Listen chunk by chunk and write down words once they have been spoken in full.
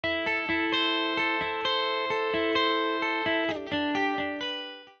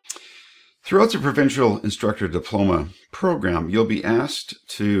Throughout the Provincial Instructor Diploma program, you'll be asked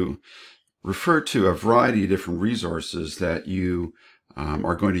to refer to a variety of different resources that you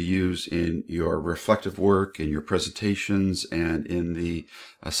are going to use in your reflective work, in your presentations, and in the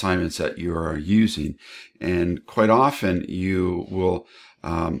assignments that you are using. And quite often you will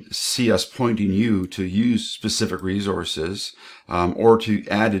see us pointing you to use specific resources or to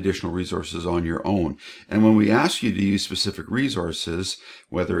add additional resources on your own. And when we ask you to use specific resources,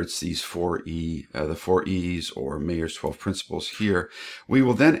 whether it's these 4E, the 4 E's, or Mayer's 12 principles here, we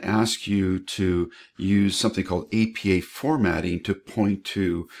will then ask you to use something called APA formatting to point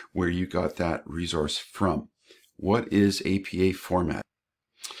to where you got that resource from. What is APA formatting?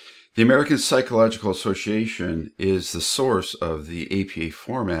 The American Psychological Association is the source of the APA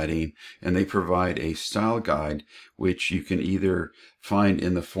formatting, and they provide a style guide which you can either find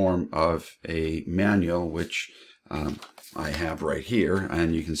in the form of a manual, which I have right here,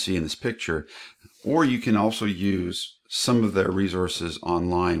 and you can see in this picture, or you can also use some of their resources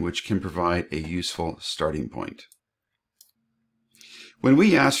online, which can provide a useful starting point. When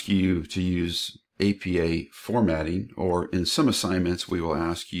we ask you to use APA formatting, or in some assignments we will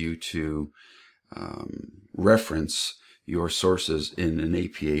ask you to reference your sources in an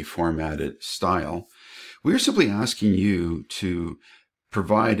APA formatted style, we are simply asking you to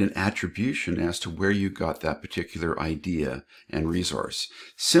provide an attribution as to where you got that particular idea and resource.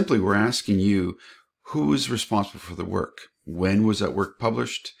 Simply, we're asking you who is responsible for the work. When was that work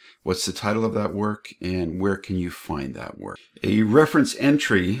published? What's the title of that work? And where can you find that work? A reference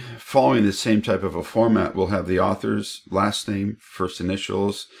entry following the same type of a format will have the author's last name, first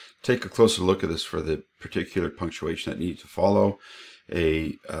initials. Take a closer look at this for the particular punctuation that needs to follow.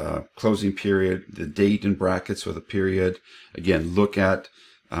 A closing period, the date in brackets with a period. Again, look at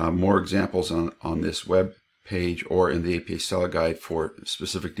more examples on this web page or in the APA Style Guide for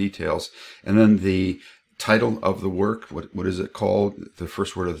specific details. And then the title of the work, what is it called? The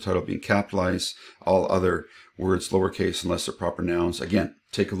first word of the title being capitalized, all other words lowercase unless they're proper nouns. Again,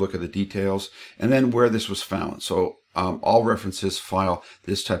 take a look at the details, and then where this was found. So all references file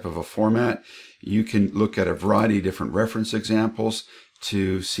this type of a format. You can look at a variety of different reference examples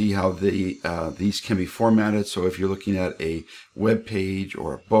to see how these can be formatted. So if you're looking at a web page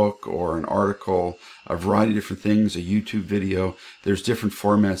or a book or an article, a variety of different things, a YouTube video, there's different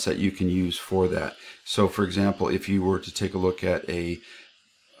formats that you can use for that. So for example, if you were to take a look at a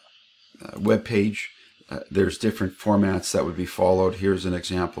web page, there's different formats that would be followed. Here's an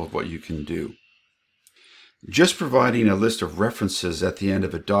example of what you can do. Just providing a list of references at the end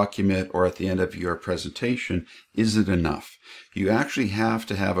of a document or at the end of your presentation isn't enough. You actually have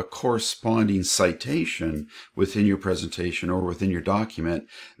to have a corresponding citation within your presentation or within your document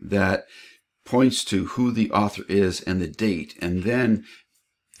that points to who the author is and the date, and then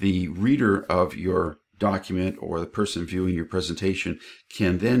the reader of your document or the person viewing your presentation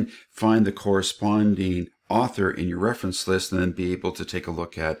can then find the corresponding author in your reference list and then be able to take a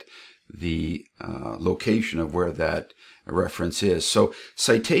look at the location of where that reference is. So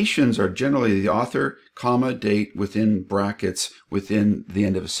citations are generally the author, comma, date within brackets within the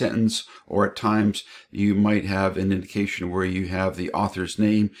end of a sentence, or at times you might have an indication where you have the author's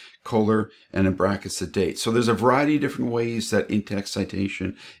name, colon, and in brackets the date. So there's a variety of different ways that in-text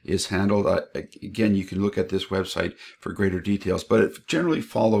citation is handled. Again, you can look at this website for greater details, but it generally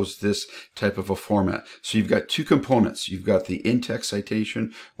follows this type of a format. So you've got two components. You've got the in-text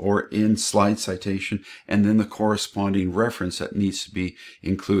citation or in-slide citation, and then the corresponding reference that needs to be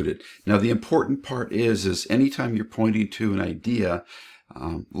included. Now, the important part is anytime you're pointing to an idea,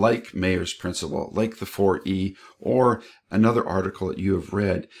 like Mayer's principle, like the 4E, or another article that you have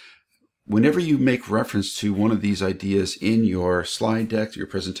read, whenever you make reference to one of these ideas in your slide deck, your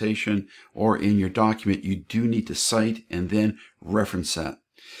presentation, or in your document, you do need to cite and then reference that.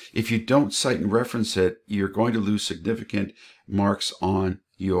 If you don't cite and reference it, you're going to lose significant marks on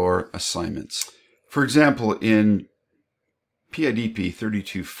your assignments. For example, in PIDP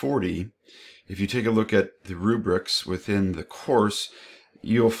 3240, if you take a look at the rubrics within the course,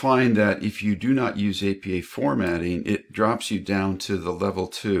 you'll find that if you do not use APA formatting, it drops you down to the level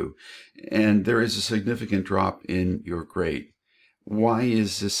 2. And there is a significant drop in your grade. Why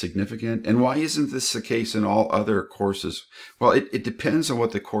is this significant? And why isn't this the case in all other courses? Well, it depends on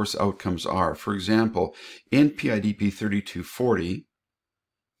what the course outcomes are. For example, in PIDP 3240,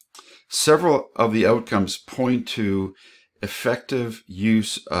 several of the outcomes point to effective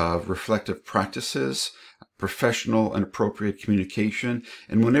use of reflective practices, professional and appropriate communication.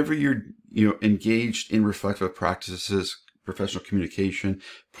 And whenever you're engaged in reflective practices, professional communication,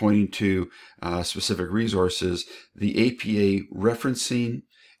 pointing to specific resources, the APA referencing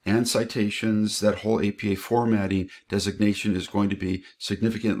and citations, that whole APA formatting designation is going to be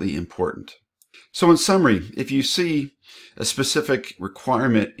significantly important. So in summary, if you see a specific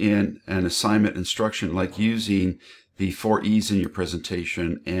requirement in an assignment instruction, like using the 4 E's in your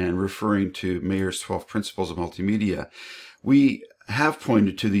presentation and referring to Mayer's 12 Principles of Multimedia, we have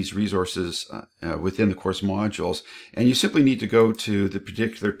pointed to these resources within the course modules, and you simply need to go to the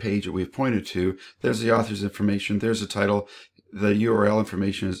particular page that we've pointed to. There's the author's information, there's the title, the URL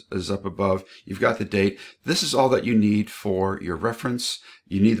information is up above. You've got the date. This is all that you need for your reference.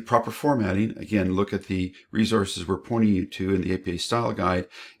 You need the proper formatting. Again, look at the resources we're pointing you to in the APA Style Guide,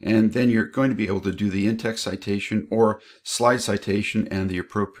 and then you're going to be able to do the in-text citation or slide citation and the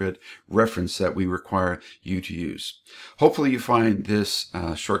appropriate reference that we require you to use. Hopefully you find this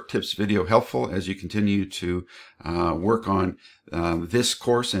short tips video helpful as you continue to work on this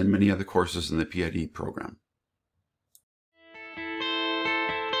course and many other courses in the PID program.